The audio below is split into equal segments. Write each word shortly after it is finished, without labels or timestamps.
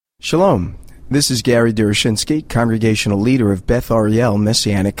Shalom. This is Gary Deroshinsky, Congregational Leader of Beth Ariel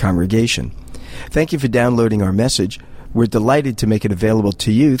Messianic Congregation. Thank you for downloading our message. We're delighted to make it available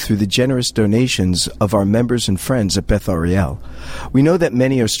to you through the generous donations of our members and friends at Beth Ariel. We know that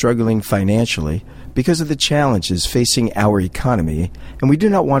many are struggling financially because of the challenges facing our economy, and we do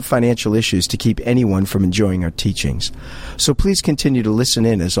not want financial issues to keep anyone from enjoying our teachings. So please continue to listen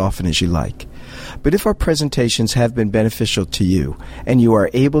in as often as you like. But if our presentations have been beneficial to you, and you are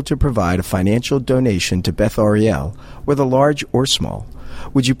able to provide a financial donation to Beth Ariel, whether large or small,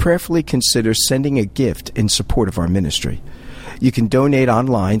 would you prayerfully consider sending a gift in support of our ministry? You can donate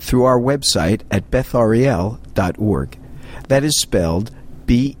online through our website at bethariel.org. That is spelled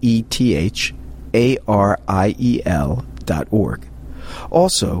BETHARIEL.org.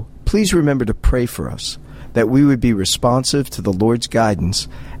 Also, please remember to pray for us, that we would be responsive to the Lord's guidance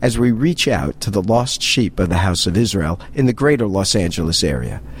as we reach out to the lost sheep of the house of Israel in the greater Los Angeles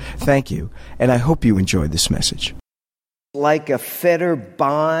area. Thank you, and I hope you enjoyed this message. Like a fetter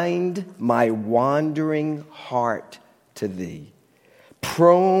bind my wandering heart to thee.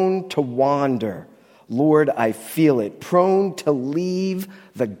 Prone to wander, Lord, I feel it. Prone to leave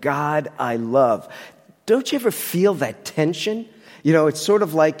the God I love. Don't you ever feel that tension? You know, it's sort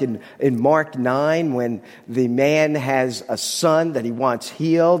of like in Mark 9 when the man has a son that he wants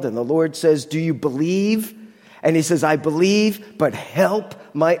healed, and the Lord says, "Do you believe?" And he says, "I believe, but help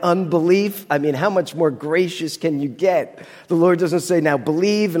my unbelief." I mean, how much more gracious can you get? The Lord doesn't say, "Now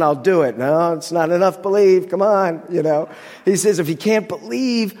believe and I'll do it." No, it's not enough believe. Come on, you know. He says, if you can't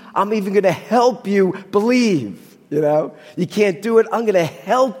believe, I'm even going to help you believe. You know, you can't do it. I'm going to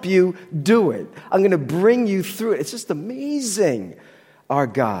help you do it. I'm going to bring you through it. It's just amazing, our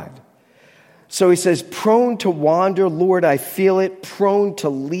God. So he says, prone to wander, Lord, I feel it. Prone to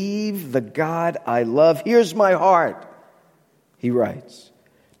leave the God I love. Here's my heart, he writes.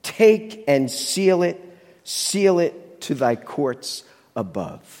 Take and seal it to thy courts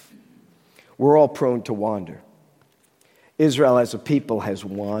above. We're all prone to wander. Israel as a people has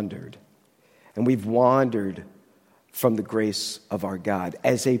wandered, and we've wandered from the grace of our God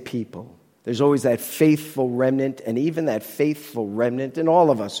as a people. There's always that faithful remnant, and even that faithful remnant, and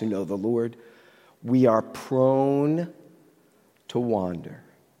all of us who know the Lord, we are prone to wander.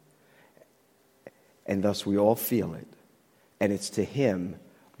 And thus we all feel it. And it's to him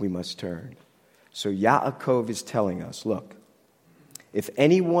we must turn. So Yaakov is telling us, look, if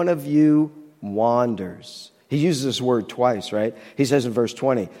any one of you wanders, he uses this word twice, right? He says in verse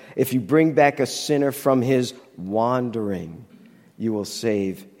 20, if you bring back a sinner from his wandering, you will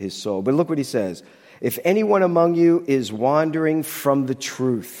save his soul. But look what he says. If anyone among you is wandering from the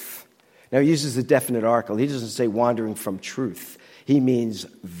truth. Now he uses the definite article. He doesn't say wandering from truth. He means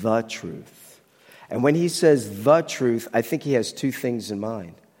the truth. And when he says the truth, I think he has two things in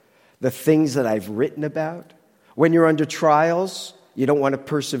mind. The things that I've written about. When you're under trials, you don't want to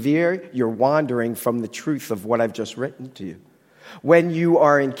persevere, you're wandering from the truth of what I've just written to you. When you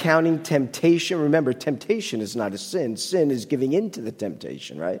are encountering temptation, remember, temptation is not a sin. Sin is giving in to the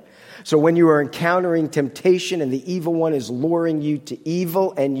temptation, right? So when you are encountering temptation and the evil one is luring you to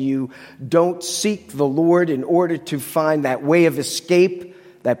evil and you don't seek the Lord in order to find that way of escape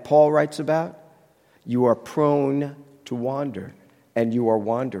that Paul writes about, you are prone to wander, and you are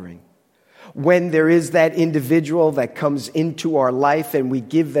wandering. When there is that individual that comes into our life and we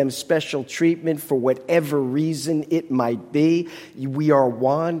give them special treatment for whatever reason it might be, we are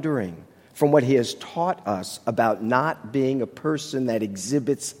wandering from what he has taught us about not being a person that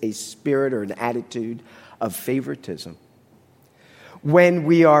exhibits a spirit or an attitude of favoritism. When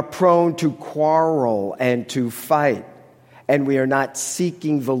we are prone to quarrel and to fight, and we are not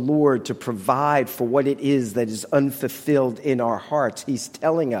seeking the Lord to provide for what it is that is unfulfilled in our hearts, he's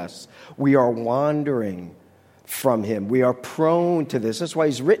telling us we are wandering from him. We are prone to this. That's why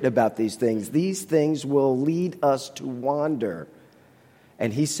he's written about these things. These things will lead us to wander.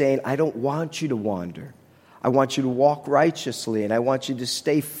 And he's saying, I don't want you to wander. I want you to walk righteously, and I want you to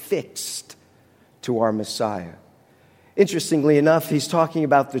stay fixed to our Messiah. Interestingly enough, he's talking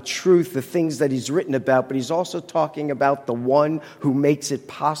about the truth, the things that he's written about, but he's also talking about the one who makes it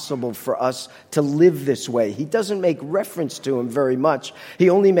possible for us to live this way. He doesn't make reference to him very much. He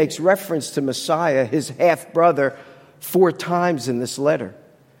only makes reference to Messiah, his half-brother, 4 times in this letter.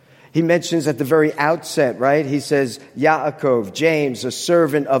 He mentions at the very outset, right? He says, Yaakov, James, a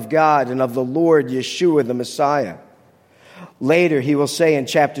servant of God and of the Lord, Yeshua, the Messiah. Later, he will say in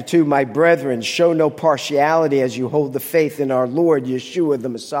chapter 2, my brethren, show no partiality as you hold the faith in our Lord, Yeshua, the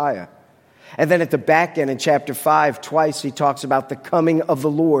Messiah. And then at the back end in chapter 5, twice he talks about the coming of the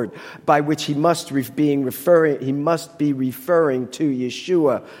Lord, by which he must be referring to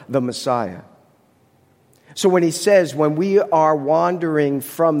Yeshua, the Messiah. So when he says, when we are wandering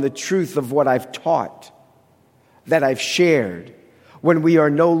from the truth of what I've taught, that I've shared, when we are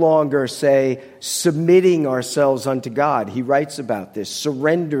no longer, say, submitting ourselves unto God, he writes about this,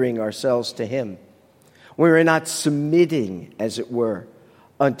 surrendering ourselves to him. We're not submitting, as it were,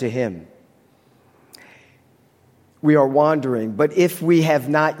 unto him. We are wandering, but if we have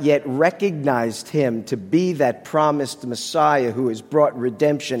not yet recognized him to be that promised Messiah who has brought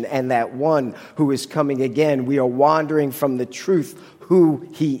redemption and that one who is coming again, we are wandering from the truth who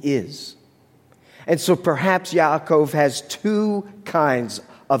he is. And so perhaps Yaakov has two kinds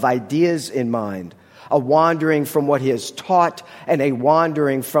of ideas in mind: a wandering from what he has taught and a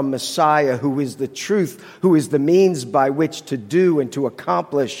wandering from Messiah, who is the truth, who is the means by which to do and to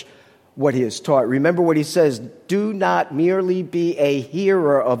accomplish what he has taught. Remember what he says: do not merely be a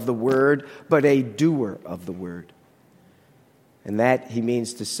hearer of the word, but a doer of the word. And that, he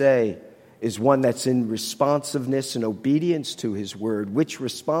means to say, is one that's in responsiveness and obedience to his word, which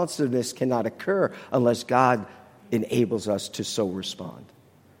responsiveness cannot occur unless God enables us to so respond.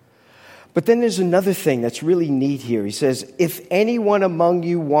 But then there's another thing that's really neat here. He says, if anyone among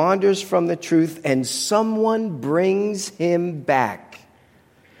you wanders from the truth and someone brings him back.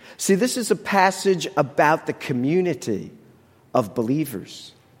 See, this is a passage about the community of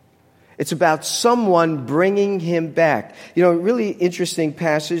believers. It's about someone bringing him back. You know, a really interesting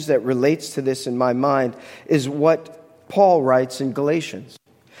passage that relates to this in my mind is what Paul writes in Galatians.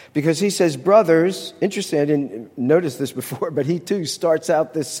 Because he says, brothers, interesting, I didn't notice this before, but he too starts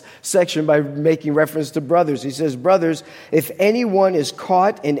out this section by making reference to brothers. He says, brothers, if anyone is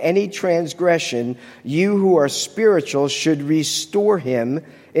caught in any transgression, you who are spiritual should restore him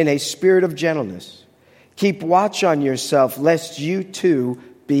in a spirit of gentleness. Keep watch on yourself, lest you too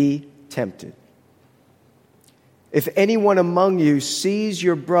be tempted. If anyone among you sees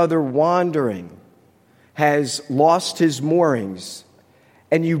your brother wandering, has lost his moorings,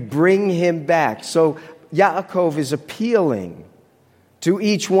 and you bring him back. So Yaakov is appealing to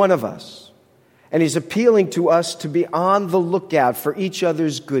each one of us. And he's appealing to us to be on the lookout for each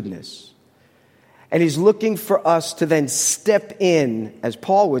other's goodness. And he's looking for us to then step in, as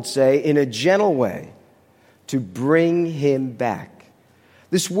Paul would say, in a gentle way, to bring him back.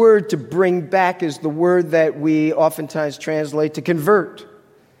 This word to bring back is the word that we oftentimes translate to convert.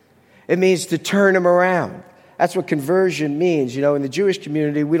 It means to turn him around. That's what conversion means. You know, in the Jewish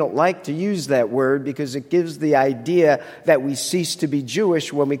community, we don't like to use that word because it gives the idea that we cease to be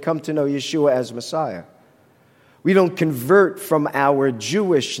Jewish when we come to know Yeshua as Messiah. We don't convert from our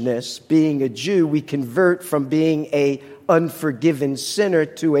Jewishness, being a Jew. We convert from being an unforgiven sinner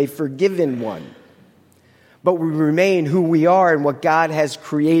to a forgiven one. But we remain who we are and what God has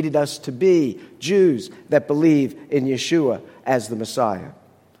created us to be, Jews that believe in Yeshua as the Messiah.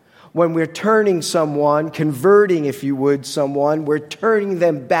 When we're turning someone, converting, if you would, someone, we're turning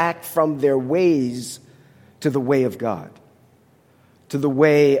them back from their ways to the way of God, to the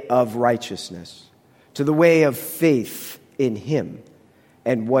way of righteousness, to the way of faith in him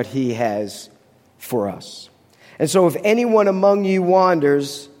and what he has for us. And so if anyone among you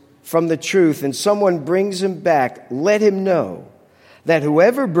wanders from the truth and someone brings him back, let him know that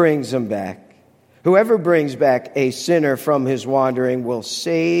whoever brings back a sinner from his wandering will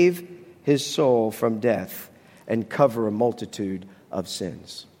save his soul from death and cover a multitude of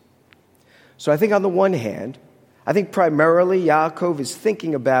sins. So I think on the one hand, I think primarily Yaakov is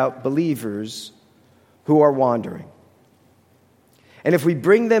thinking about believers who are wandering. And if we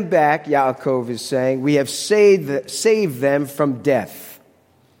bring them back, Yaakov is saying, we have saved them from death.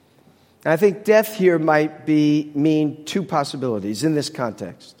 And I think death here might mean two possibilities in this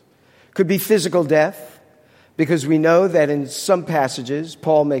context. Could be physical death, because we know that in some passages,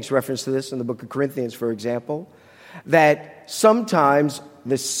 Paul makes reference to this in the book of Corinthians, for example, that sometimes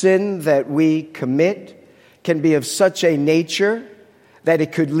the sin that we commit can be of such a nature that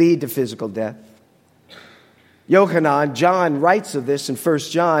it could lead to physical death. Yochanan, John, writes of this in 1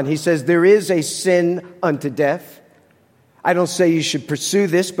 John. He says, there is a sin unto death. I don't say you should pursue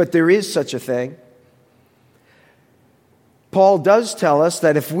this, but there is such a thing. Paul does tell us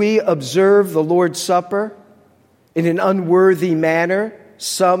that if we observe the Lord's Supper in an unworthy manner,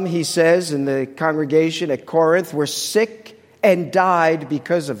 some, he says, in the congregation at Corinth were sick and died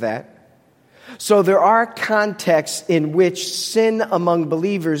because of that. So there are contexts in which sin among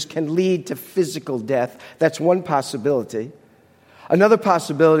believers can lead to physical death. That's one possibility. Another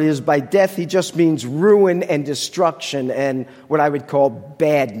possibility is by death he just means ruin and destruction and what I would call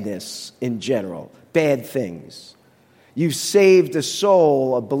badness in general, bad things. You've saved a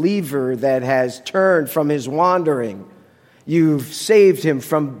soul, a believer that has turned from his wandering. You've saved him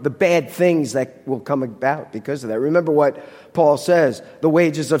from the bad things that will come about because of that. Remember what Paul says, the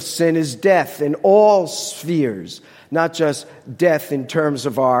wages of sin is death in all spheres, not just death in terms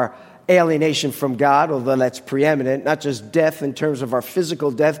of our alienation from God, although that's preeminent, not just death in terms of our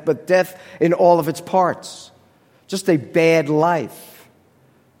physical death, but death in all of its parts. Just a bad life.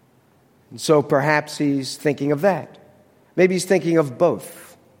 And so perhaps he's thinking of that. Maybe he's thinking of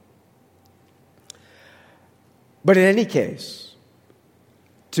both. But in any case,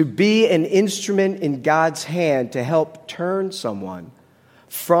 to be an instrument in God's hand to help turn someone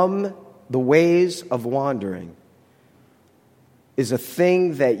from the ways of wandering is a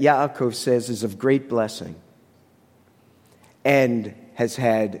thing that Yaakov says is of great blessing and has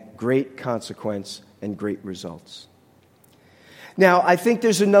had great consequence and great results. Now, I think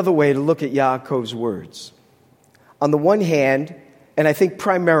there's another way to look at Yaakov's words. On the one hand, and I think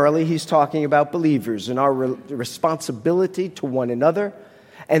primarily he's talking about believers and our responsibility to one another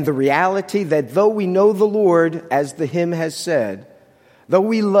and the reality that though we know the Lord, as the hymn has said, though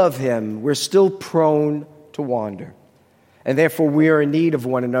we love him, we're still prone to wander. And therefore, we are in need of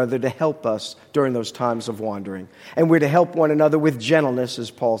one another to help us during those times of wandering. And we're to help one another with gentleness,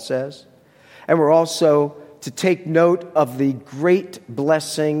 as Paul says. And we're also to take note of the great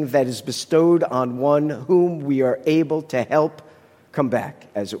blessing that is bestowed on one whom we are able to help come back,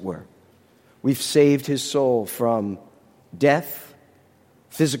 as it were. We've saved his soul from death,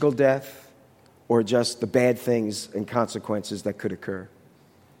 physical death, or just the bad things and consequences that could occur.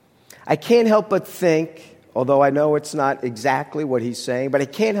 I can't help but think, although I know it's not exactly what he's saying, but I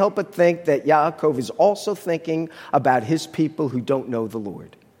can't help but think that Yaakov is also thinking about his people who don't know the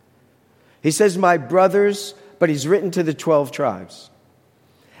Lord. He says, my brothers, but he's written to the 12 tribes.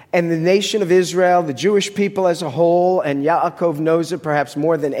 And the nation of Israel, the Jewish people as a whole, and Yaakov knows it perhaps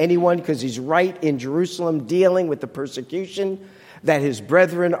more than anyone because he's right in Jerusalem dealing with the persecution that his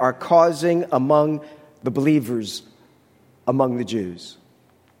brethren are causing among the believers, among the Jews.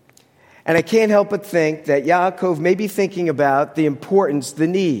 And I can't help but think that Yaakov may be thinking about the importance, the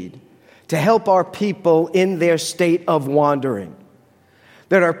need to help our people in their state of wandering.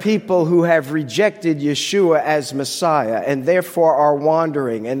 That are people who have rejected Yeshua as Messiah and therefore are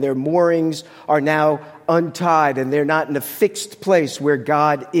wandering and their moorings are now untied and they're not in a fixed place where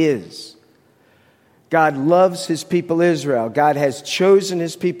God is. God loves his people Israel. God has chosen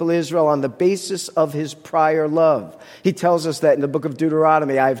his people Israel on the basis of his prior love. He tells us that in the book of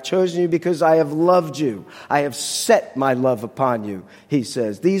Deuteronomy, I have chosen you because I have loved you. I have set my love upon you, he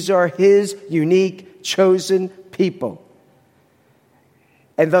says. These are his unique, chosen people.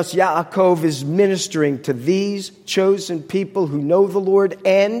 And thus Yaakov is ministering to these chosen people who know the Lord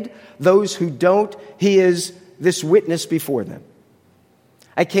and those who don't. He is this witness before them.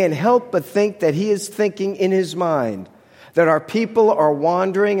 I can't help but think that he is thinking in his mind that our people are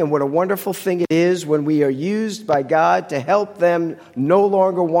wandering, and what a wonderful thing it is when we are used by God to help them no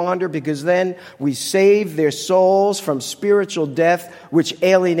longer wander, because then we save their souls from spiritual death, which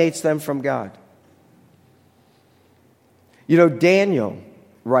alienates them from God. You know, Daniel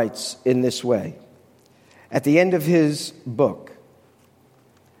writes in this way. At the end of his book,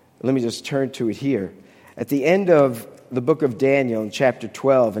 let me just turn to it here. At the end of the book of Daniel in chapter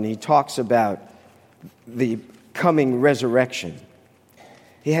 12, and he talks about the coming resurrection,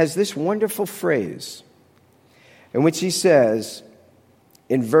 he has this wonderful phrase in which he says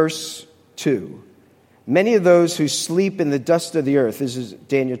in verse 2, many of those who sleep in the dust of the earth, this is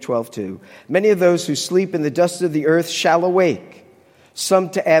Daniel 12:2, many of those who sleep in the dust of the earth shall awake, some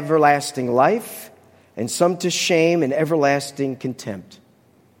to everlasting life, and some to shame and everlasting contempt.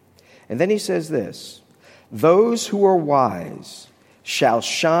 And then he says this, those who are wise shall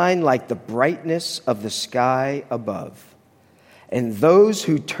shine like the brightness of the sky above, and those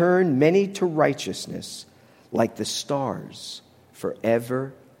who turn many to righteousness like the stars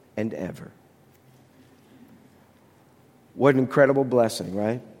forever and ever. What an incredible blessing,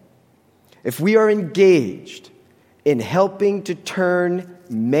 right? If we are engaged in helping to turn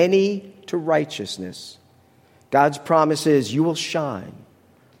many to righteousness, God's promise is you will shine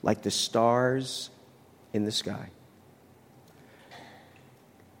like the stars in the sky.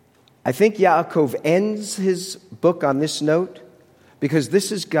 I think Yaakov ends his book on this note because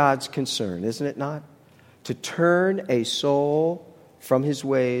this is God's concern, isn't it not? To turn a soul from his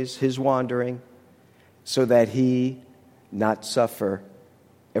ways, his wandering, so that he not suffer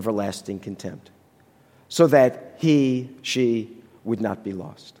everlasting contempt. So that he, she would not be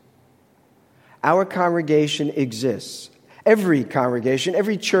lost. Our congregation exists. Every congregation,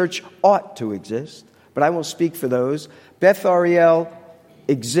 every church ought to exist, but I won't speak for those. Beth Ariel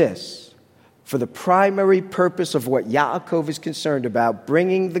exists for the primary purpose of what Yaakov is concerned about,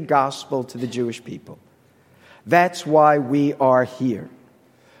 bringing the gospel to the Jewish people. That's why we are here.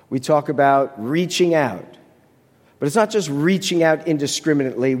 We talk about reaching out. But it's not just reaching out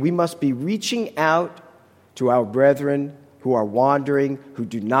indiscriminately. We must be reaching out to our brethren who are wandering, who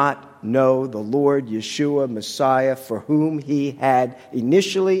do not know the Lord Yeshua, Messiah, for whom he had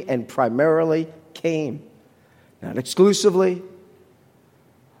initially and primarily came. Not exclusively,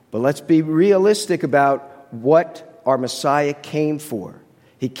 but let's be realistic about what our Messiah came for.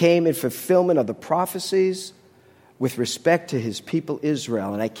 He came in fulfillment of the prophecies with respect to his people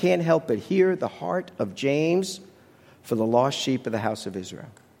Israel. And I can't help but hear the heart of James for the lost sheep of the house of Israel.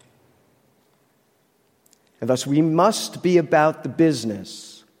 And thus we must be about the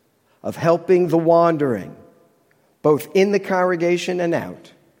business of helping the wandering, both in the congregation and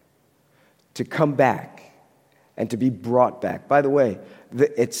out, to come back and to be brought back. By the way,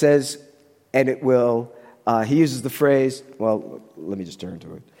 it says, and it will, he uses the phrase, well, let me just turn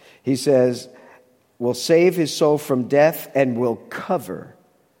to it. He says, will save his soul from death and will cover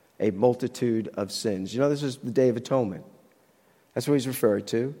a multitude of sins. You know, this is the Day of Atonement. That's what he's referring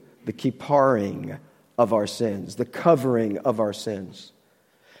to, the kipparing of our sins, the covering of our sins.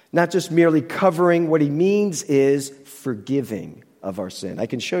 Not just merely covering, what he means is forgiving of our sin. I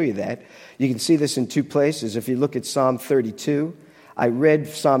can show you that. You can see this in two places. If you look at Psalm 32, I read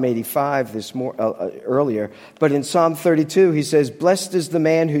Psalm 85 earlier, but in Psalm 32 he says, blessed is the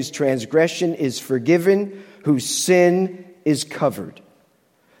man whose transgression is forgiven, whose sin is covered.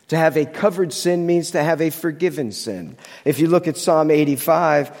 To have a covered sin means to have a forgiven sin. If you look at Psalm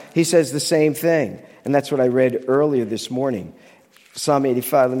 85, he says the same thing. And that's what I read earlier this morning. Psalm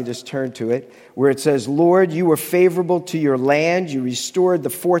 85, let me just turn to it, where it says, Lord, you were favorable to your land. You restored the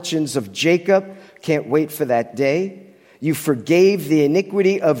fortunes of Jacob. Can't wait for that day. You forgave the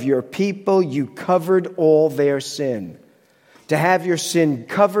iniquity of your people. You covered all their sin. To have your sin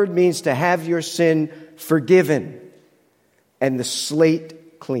covered means to have your sin forgiven and the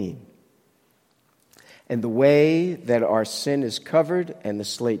slate clean. And the way that our sin is covered and the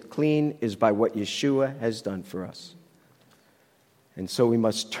slate clean is by what Yeshua has done for us. And so we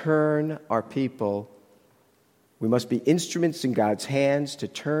must turn our people, we must be instruments in God's hands to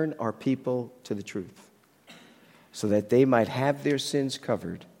turn our people to the truth, so that they might have their sins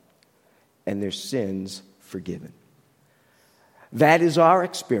covered and their sins forgiven. That is our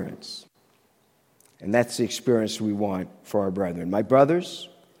experience. And that's the experience we want for our brethren. My brothers,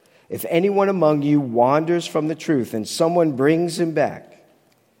 if anyone among you wanders from the truth and someone brings him back,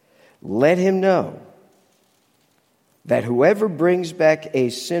 let him know that whoever brings back a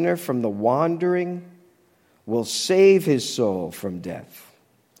sinner from the wandering will save his soul from death,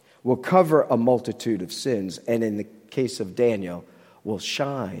 will cover a multitude of sins, and in the case of Daniel, will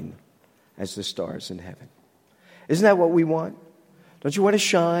shine as the stars in heaven. Isn't that what we want? Don't you want to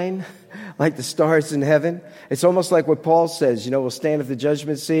shine like the stars in heaven? It's almost like what Paul says, we'll stand at the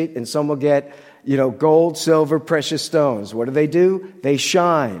judgment seat and some will get, gold, silver, precious stones. What do? They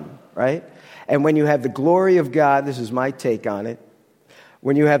shine, right? And when you have the glory of God, this is my take on it,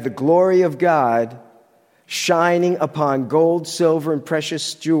 when you have the glory of God shining upon gold, silver, and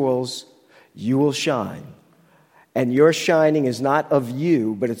precious jewels, you will shine. And your shining is not of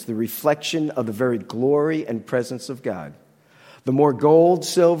you, but it's the reflection of the very glory and presence of God. The more gold,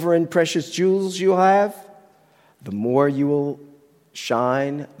 silver, and precious jewels you have, the more you will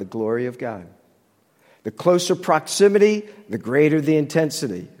shine the glory of God. The closer proximity, the greater the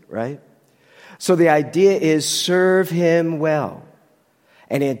intensity, right? So the idea is serve him well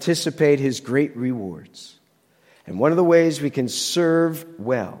and anticipate his great rewards. And one of the ways we can serve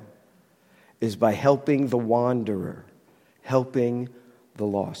well is by helping the wanderer, helping the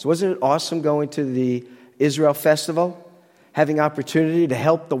lost. Wasn't it awesome going to the Israel festival? Having opportunity to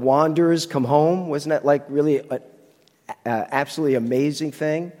help the wanderers come home? Wasn't that like really an absolutely amazing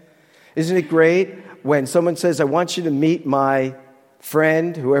thing? Isn't it great when someone says, I want you to meet my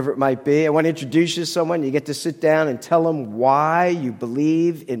friend, whoever it might be. I want to introduce you to someone. You get to sit down and tell them why you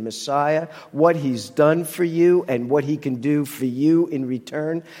believe in Messiah, what he's done for you, and what he can do for you in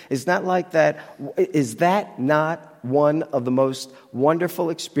return. Is that like that? Is that not one of the most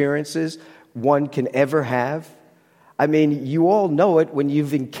wonderful experiences one can ever have? I mean, you all know it when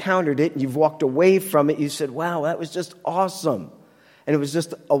you've encountered it and you've walked away from it. You said, wow, that was just awesome. And it was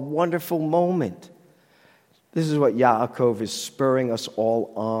just a wonderful moment. This is what Yaakov is spurring us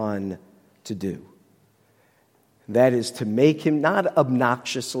all on to do. That is to make him not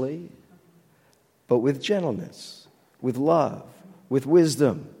obnoxiously, but with gentleness, with love, with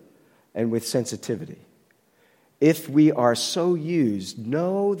wisdom, and with sensitivity. If we are so used,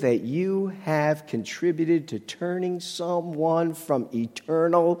 know that you have contributed to turning someone from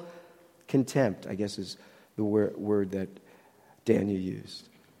eternal contempt, I guess is the word that Daniel used.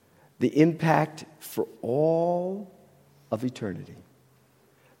 The impact for all of eternity.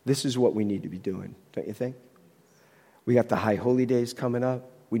 This is what we need to be doing, don't you think? We got the High Holy Days coming up.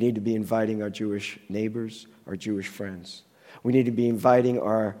 We need to be inviting our Jewish neighbors, our Jewish friends. We need to be inviting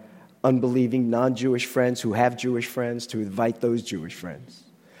our unbelieving non-Jewish friends who have Jewish friends to invite those Jewish friends.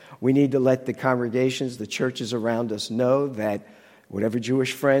 We need to let the congregations, the churches around us know that whatever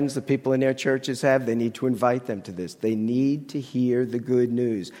Jewish friends the people in their churches have, they need to invite them to this. They need to hear the good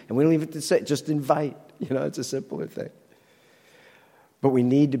news. And we don't even have to say, just invite. It's a simpler thing. But we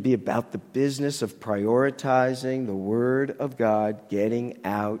need to be about the business of prioritizing the Word of God, getting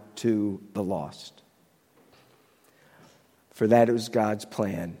out to the lost. For that was God's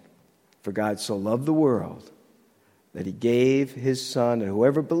plan. For God so loved the world that he gave his Son, and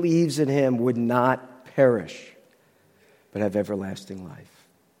whoever believes in him would not perish, but have everlasting life.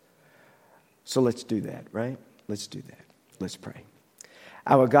 So let's do that, right? Let's do that. Let's pray.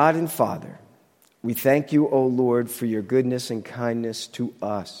 Our God and Father, we thank you, O Lord, for your goodness and kindness to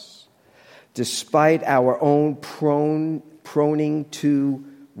us. Despite our own proning to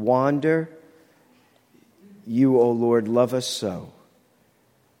wander, you, O Lord, love us so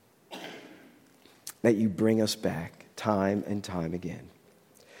that you bring us back time and time again.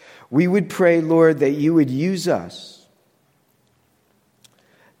 We would pray, Lord, that you would use us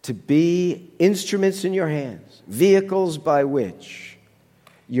to be instruments in your hands, vehicles by which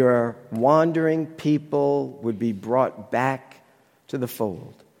your wandering people would be brought back to the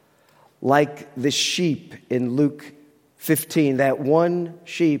fold. Like the sheep in Luke 15, that one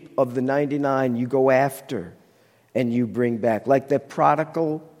sheep of the 99 you go after and you bring back. Like the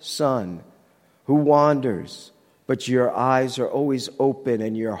prodigal son who wanders, but your eyes are always open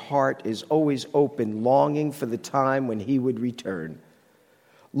and your heart is always open, longing for the time when he would return.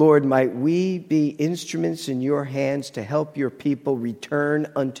 Lord, might we be instruments in your hands to help your people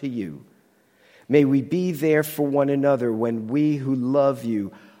return unto you. May we be there for one another when we who love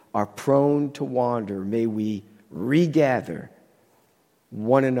you are prone to wander. May we regather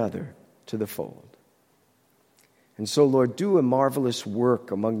one another to the fold. And so, Lord, do a marvelous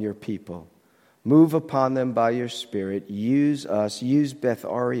work among your people. Move upon them by your Spirit. Use us. Use Beth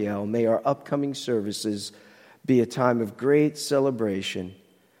Ariel. May our upcoming services be a time of great celebration,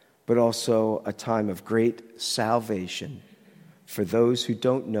 but also a time of great salvation for those who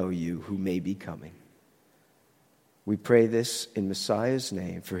don't know you, who may be coming. We pray this in Messiah's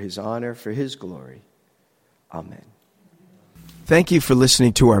name, for his honor, for his glory. Amen. Thank you for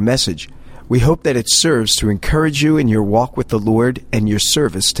listening to our message. We hope that it serves to encourage you in your walk with the Lord and your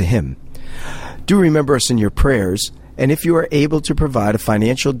service to him. Do remember us in your prayers, and if you are able to provide a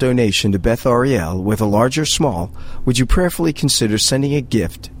financial donation to Beth Ariel, whether large or small, would you prayerfully consider sending a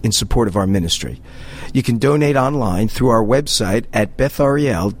gift in support of our ministry? You can donate online through our website at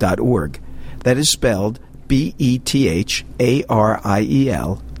bethariel.org. That is spelled BETHARIEL.org.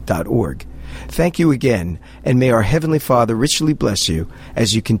 Thank you again, and may our Heavenly Father richly bless you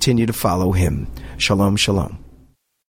as you continue to follow him. Shalom, shalom.